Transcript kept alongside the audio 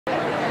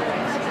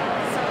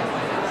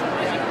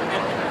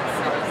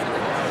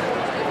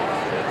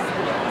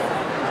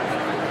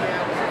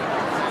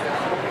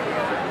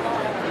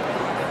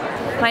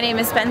My name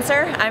is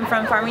Spencer. I'm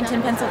from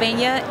Farmington,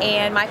 Pennsylvania,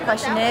 and my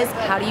question is,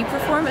 how do you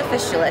perform a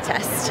fistula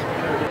test?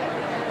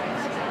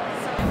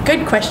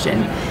 Good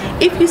question.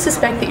 If you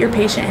suspect that your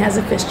patient has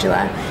a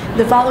fistula,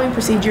 the following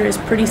procedure is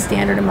pretty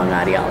standard among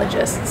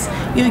audiologists.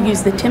 You'll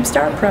use the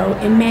TempStar Pro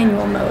in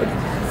manual mode.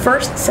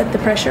 First, set the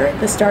pressure,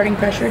 the starting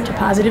pressure, to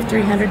positive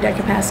 300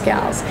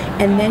 decapascals,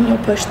 and then you'll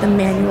push the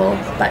manual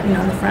button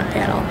on the front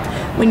panel.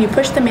 When you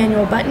push the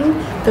manual button,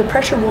 the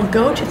pressure will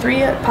go to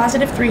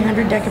positive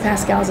 300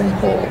 decapascals and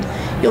hold.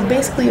 You'll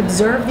basically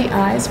observe the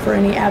eyes for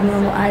any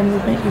abnormal eye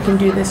movement. You can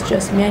do this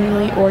just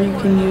manually, or you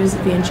can use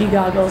VNG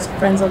goggles,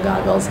 Frenzel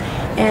goggles,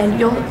 and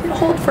you'll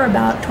hold for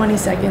about 20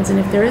 seconds, and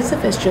if there is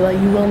a fistula,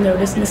 you will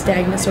notice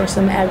nystagmus or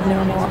some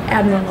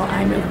abnormal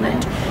eye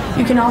movement.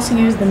 You can also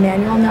use the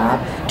manual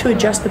knob to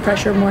adjust the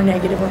pressure more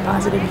negative or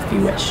positive if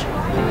you wish.